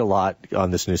get paid a lot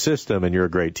on this new system and you're a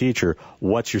great teacher,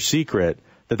 what's your secret?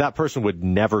 That person would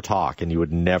never talk, and you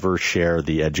would never share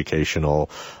the educational,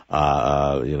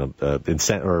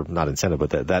 incentive, or not incentive,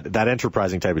 but that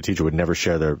enterprising type of teacher would never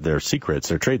share their secrets,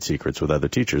 their trade secrets with other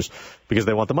teachers because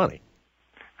they want the money.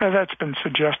 That's been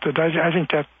suggested. I think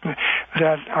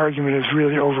that argument is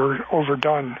really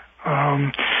overdone.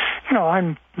 I'm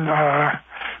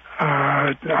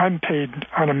paid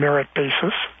on a merit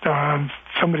basis.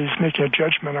 Somebody's making a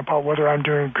judgment about whether I'm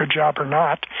doing a good job or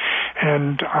not,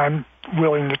 and I'm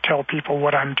willing to tell people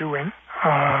what I'm doing.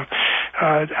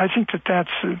 I think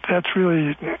that's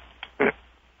really,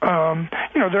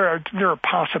 there are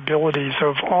possibilities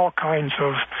of all kinds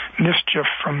of mischief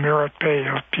from merit pay,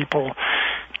 of people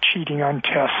cheating on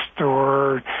tests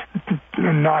or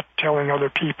not telling other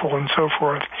people and so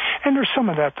forth. And there's some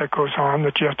of that goes on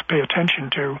that you have to pay attention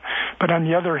to. But on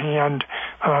the other hand,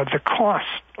 the cost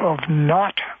of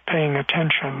not paying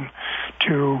attention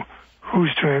to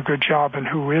who's doing a good job and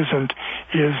who isn't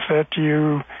is that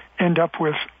you end up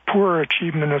with poorer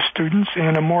achievement of students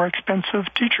and a more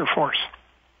expensive teacher force.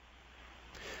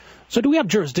 So do we have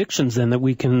jurisdictions then that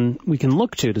we can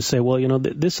look to say, well,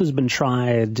 this has been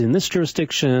tried in this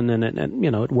jurisdiction and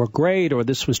it worked great, or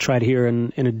this was tried here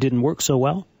and it didn't work so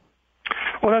well?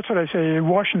 Well, that's what I say.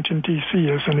 Washington, D.C.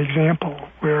 is an example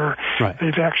where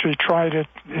they've actually tried it.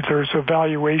 There's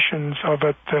evaluations of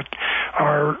it that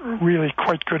are really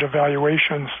quite good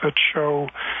evaluations that show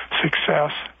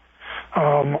success.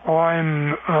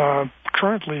 I'm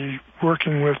currently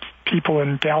working with people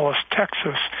in Dallas,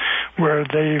 Texas, where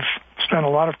they've spent a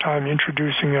lot of time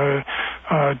introducing a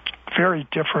very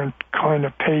different kind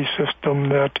of pay system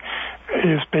that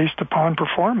is based upon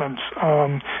performance.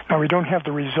 Now, we don't have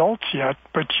the results yet,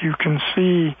 but you can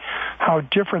see how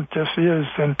different this is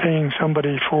than paying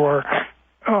somebody for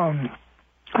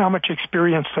how much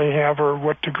experience they have or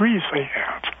what degrees they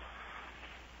have.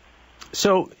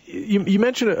 So you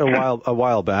mentioned a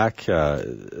while back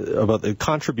about the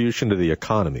contribution to the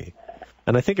economy.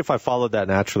 And I think if I followed that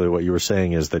naturally, what you were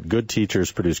saying is that good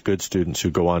teachers produce good students who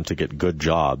go on to get good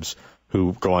jobs,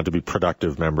 who go on to be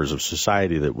productive members of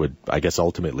society that would, I guess,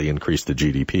 ultimately increase the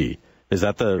GDP. Is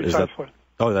that the... Precisely. Is that,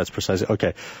 oh, that's precisely...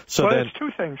 Okay. So well, then... It's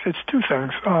two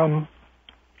things.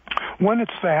 One,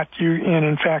 it's that and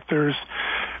in fact, there's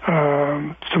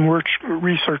some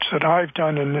research that I've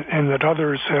done and that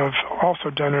others have also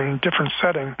done in a different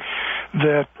setting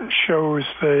that shows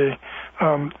the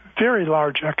very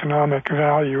large economic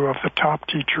value of the top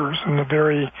teachers and the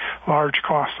very large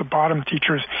cost of bottom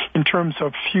teachers in terms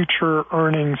of future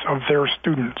earnings of their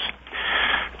students.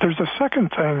 There's a second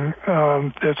thing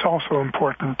that's also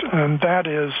important, and that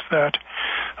is that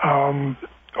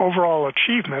overall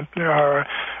achievement,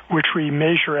 which we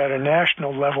measure at a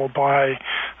national level by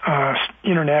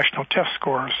international test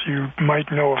scores. You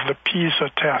might know of the PISA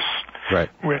tests,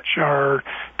 which are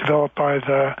developed by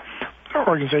the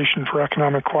Organization for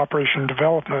Economic Cooperation and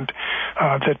Development,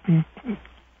 that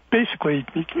basically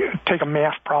take a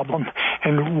math problem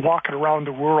and walk it around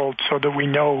the world so that we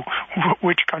know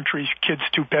which countries kids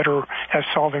do better at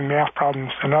solving math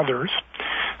problems than others.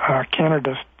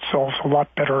 Canada solves a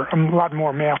lot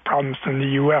more math problems than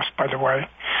the U.S., by the way.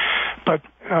 But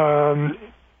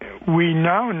we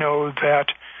now know that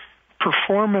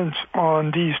performance on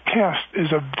these tests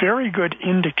is a very good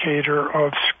indicator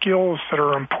of skills that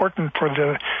are important for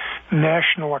the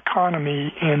national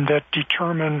economy and that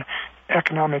determine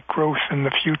economic growth in the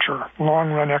future,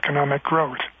 long-run economic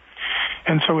growth.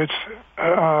 And so it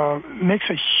makes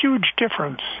a huge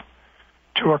difference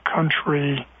to a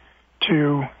country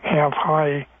to have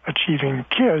high-achieving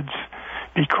kids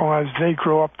because they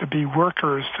grow up to be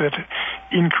workers that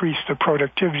increase the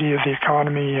productivity of the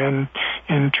economy and,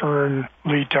 in turn,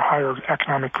 lead to higher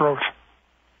economic growth.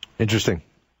 Interesting.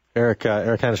 Eric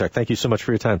Hanushek, thank you so much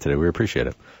for your time today. We appreciate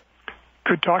it.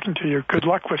 Good talking to you. Good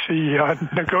luck with the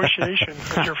negotiations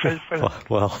that you're facing.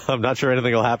 Well, I'm not sure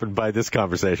anything will happen by this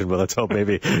conversation, but let's hope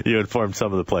maybe you inform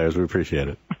some of the players. We appreciate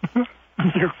it.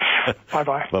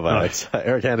 Bye-bye. Bye-bye.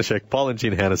 Eric Hanushek, Paul and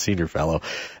Jean Hanna Senior Fellow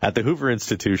at the Hoover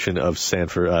Institution of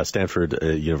Stanford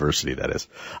University, that is.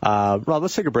 Rob,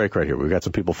 let's take a break right here. We've got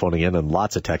some people phoning in and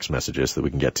lots of text messages that we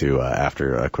can get to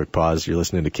after a quick pause. You're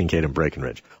listening to Kincaid and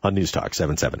Breckenridge on News Talk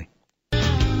 770.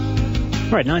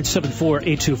 All right,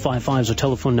 974-8255 is our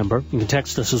telephone number. You can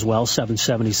text us as well,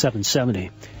 770-770.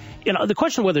 You know, the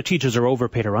question of whether teachers are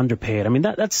overpaid or underpaid, I mean,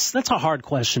 that's a hard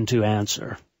question to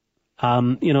answer.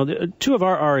 You know, two of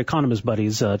our economist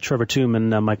buddies, Trevor Tombe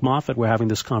and Mike Moffat, were having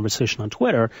this conversation on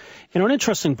Twitter. And an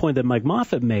interesting point that Mike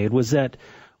Moffat made was that,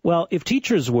 well, if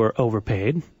teachers were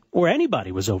overpaid, or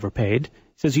anybody was overpaid, he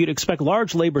says you'd expect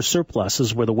large labor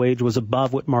surpluses where the wage was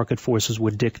above what market forces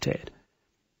would dictate.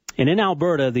 And in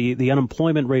Alberta, the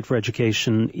unemployment rate for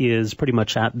education is pretty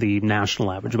much at the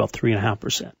national average, about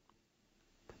 3.5%.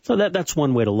 So that's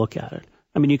one way to look at it.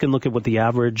 I mean, you can look at what the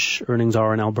average earnings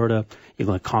are in Alberta. You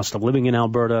can look at cost of living in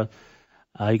Alberta.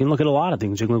 You can look at a lot of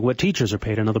things. You can look at what teachers are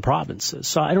paid in other provinces.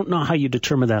 So I don't know how you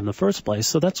determine that in the first place.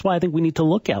 So that's why I think we need to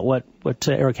look at what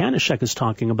Eric Hanushek is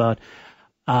talking about.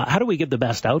 How do we get the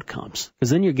best outcomes? Because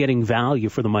then you're getting value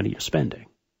for the money you're spending.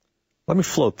 Let me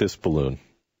float this balloon.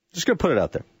 Just going to put it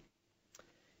out there.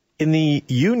 In the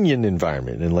union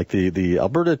environment, in like the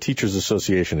Alberta Teachers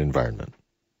Association environment,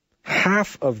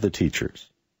 half of the teachers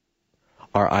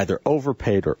are either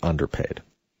overpaid or underpaid.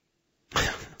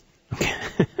 Okay.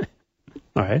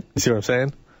 All right. You see what I'm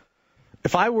saying?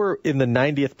 If I were in the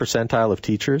 90th percentile of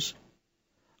teachers,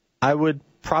 I would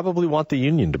probably want the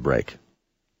union to break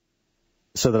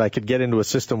so that I could get into a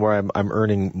system where I'm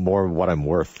earning more of what I'm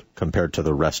worth compared to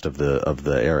the rest of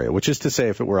the area. Which is to say,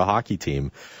 if it were a hockey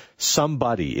team,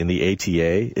 somebody in the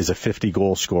ATA is a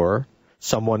 50-goal scorer,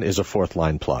 someone is a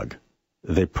fourth-line plug.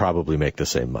 They probably make the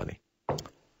same money.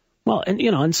 Well,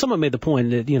 and someone made the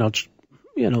point that,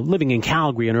 living in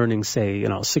Calgary and earning, say,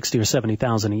 60 or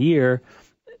 70,000 a year,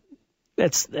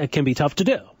 that can be tough to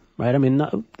do, right? I mean,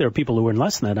 there are people who earn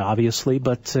less than that, obviously,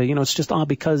 but, it's just odd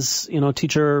because, a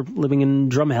teacher living in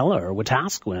Drumheller or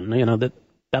Wetaskiwin,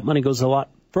 that money goes a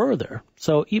lot further.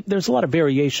 So there's a lot of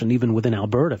variation even within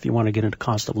Alberta if you want to get into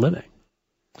cost of living.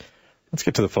 Let's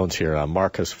get to the phones here.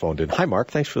 Mark has phoned in. Hi,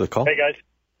 Mark. Thanks for the call. Hey, guys.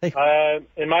 Hey.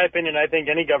 In my opinion, I think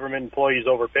any government employee is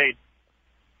overpaid.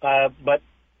 But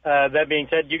that being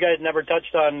said, you guys never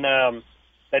touched on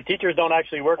that teachers don't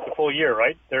actually work the full year,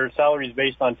 right? Their salary is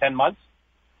based on 10 months.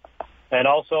 And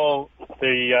also,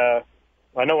 I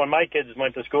know when my kids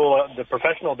went to school, the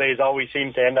professional days always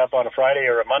seemed to end up on a Friday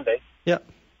or a Monday. Yeah.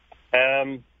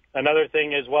 Another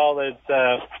thing as well is,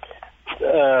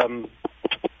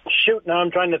 now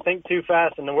I'm trying to think too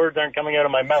fast and the words aren't coming out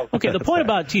of my mouth. Okay, the point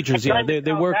about teachers, they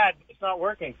work. Bad, but it's not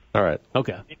working. All right.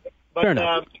 Okay. But, fair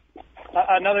enough.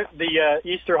 The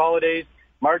Easter holidays,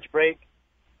 March break,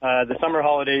 the summer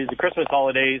holidays, the Christmas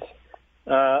holidays,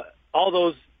 all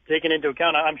those taken into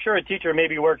account. I'm sure a teacher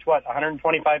maybe works,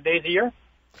 125 days a year?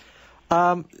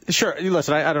 Sure.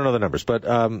 Listen, I don't know the numbers, but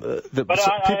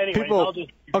anyway, people. I'll just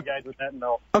give you guys with that and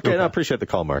Okay, no, I appreciate the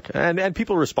call, Mark. And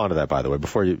people respond to that, by the way,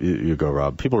 before you go,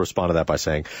 Rob. People respond to that by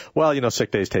saying, well,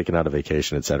 sick days taken out of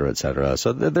vacation, et cetera, et cetera.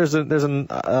 So there's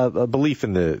a belief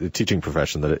in the teaching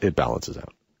profession that it balances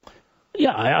out.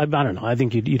 Yeah, I don't know. I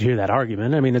think you'd hear that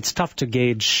argument. I mean, it's tough to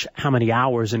gauge how many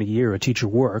hours in a year a teacher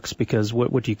works because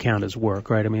what do you count as work,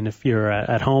 right? I mean, if you're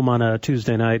at home on a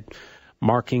Tuesday night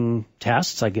marking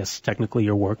tests, I guess technically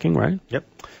you're working, right? Yep.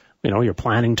 You're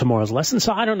planning tomorrow's lesson.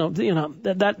 So I don't know,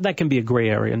 that can be a gray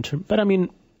area. But I mean,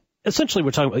 essentially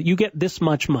we're talking about you get this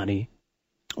much money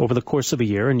over the course of a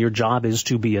year and your job is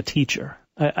to be a teacher.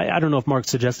 I don't know if Mark's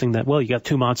suggesting that, well, you got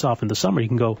 2 months off in the summer, you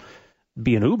can go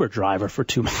be an Uber driver for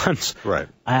 2 months. Right.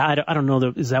 I don't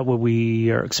know, is that what we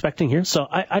are expecting here? So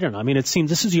I don't know. I mean, it seems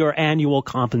this is your annual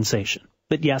compensation.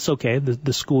 But yes, okay,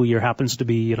 the school year happens to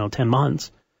be, 10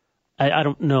 months. I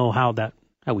don't know how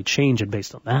we change it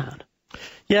based on that.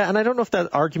 Yeah, and I don't know if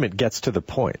that argument gets to the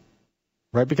point,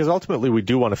 right? Because ultimately we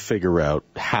do want to figure out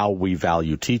how we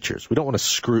value teachers. We don't want to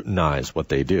scrutinize what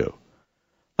they do.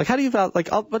 Like, how do you value,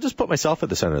 I'll just put myself at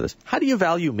the center of this. How do you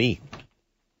value me?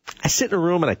 I sit in a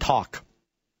room and I talk.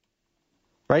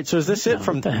 Right? So is this it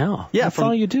from... What the hell? Yeah, That's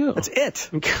all you do. That's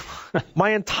it.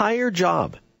 My entire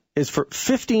job is for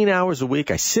 15 hours a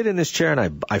week, I sit in this chair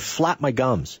and I flap my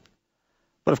gums.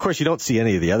 But, of course, you don't see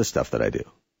any of the other stuff that I do.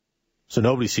 So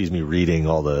nobody sees me reading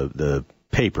all the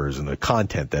papers and the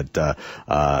content that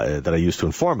I use to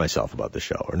inform myself about the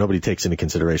show, or nobody takes into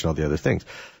consideration all the other things.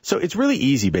 So it's really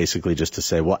easy, basically, just to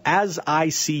say, well, as I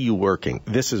see you working,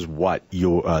 this is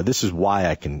why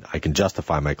I can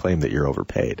justify my claim that you're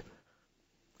overpaid.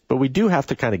 But we do have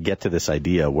to kind of get to this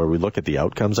idea where we look at the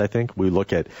outcomes, I think. We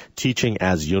look at teaching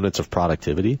as units of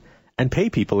productivity and pay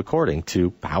people according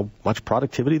to how much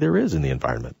productivity there is in the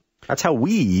environment. That's how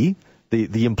we,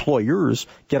 the employers,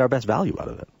 get our best value out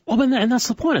of it. Well, and that's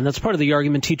the point, and that's part of the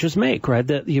argument teachers make, right?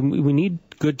 That we need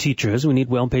good teachers, we need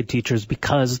well-paid teachers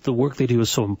because the work they do is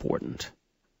so important.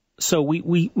 So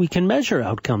we can measure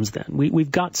outcomes then.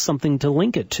 We've got something to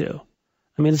link it to.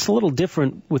 I mean, it's a little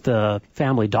different with a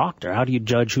family doctor. How do you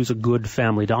judge who's a good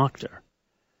family doctor?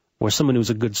 Or someone who's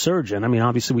a good surgeon? I mean,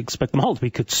 obviously we expect them all to be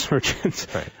good surgeons.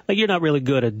 Right. Like, you're not really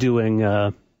good at doing,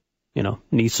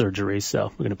 knee surgery,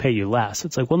 so we're going to pay you less.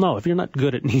 It's like, well, no, if you're not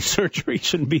good at knee surgery, you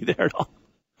shouldn't be there at all.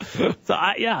 So,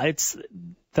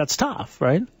 that's tough,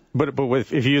 right? But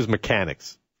if you use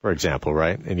mechanics, for example,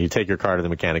 right, and you take your car to the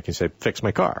mechanic and say, fix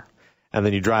my car, and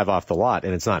then you drive off the lot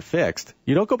and it's not fixed,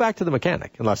 you don't go back to the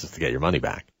mechanic unless it's to get your money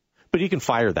back. But you can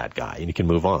fire that guy and you can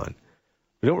move on.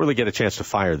 We don't really get a chance to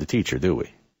fire the teacher, do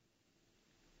we?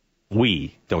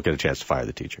 We don't get a chance to fire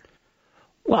the teacher.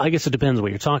 Well, I guess it depends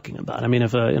what you're talking about. I mean,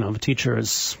 if a teacher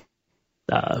is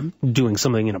doing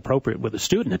something inappropriate with a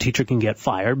student, a teacher can get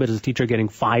fired. But is a teacher getting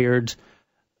fired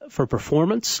for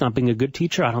performance, not being a good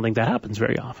teacher? I don't think that happens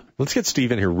very often. Let's get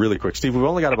Steve in here really quick. Steve, we've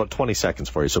only got about 20 seconds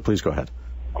for you, so please go ahead.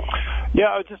 Yeah,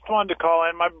 I just wanted to call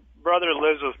in. My brother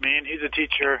lives with me, and he's a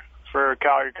teacher for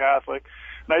Calgary Catholic.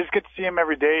 And I just get to see him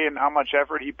every day and how much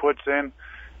effort he puts in.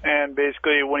 And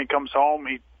basically, when he comes home,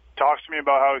 he talks to me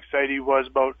about how excited he was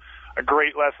about a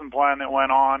great lesson plan that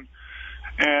went on.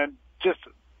 And just,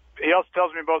 he also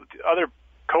tells me about the other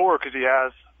coworkers he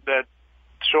has that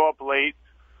show up late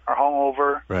or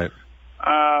hungover. Right.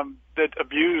 That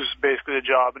abuse basically the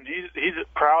job, and he's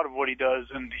proud of what he does,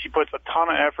 and he puts a ton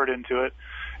of effort into it.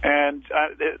 And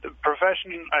the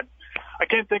profession, I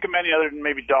can't think of many other than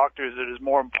maybe doctors that is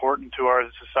more important to our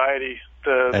society.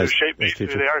 They are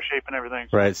shaping everything.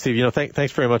 Right, Steve.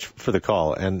 Thanks very much for the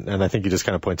call, and I think he just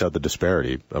kind of points out the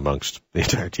disparity amongst the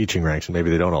entire teaching ranks, and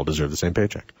maybe they don't all deserve the same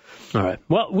paycheck. All right.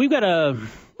 Well, we've got a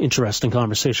interesting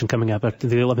conversation coming up after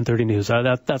the 11:30 news.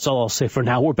 That's all I'll say for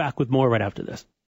now. We're back with more right after this.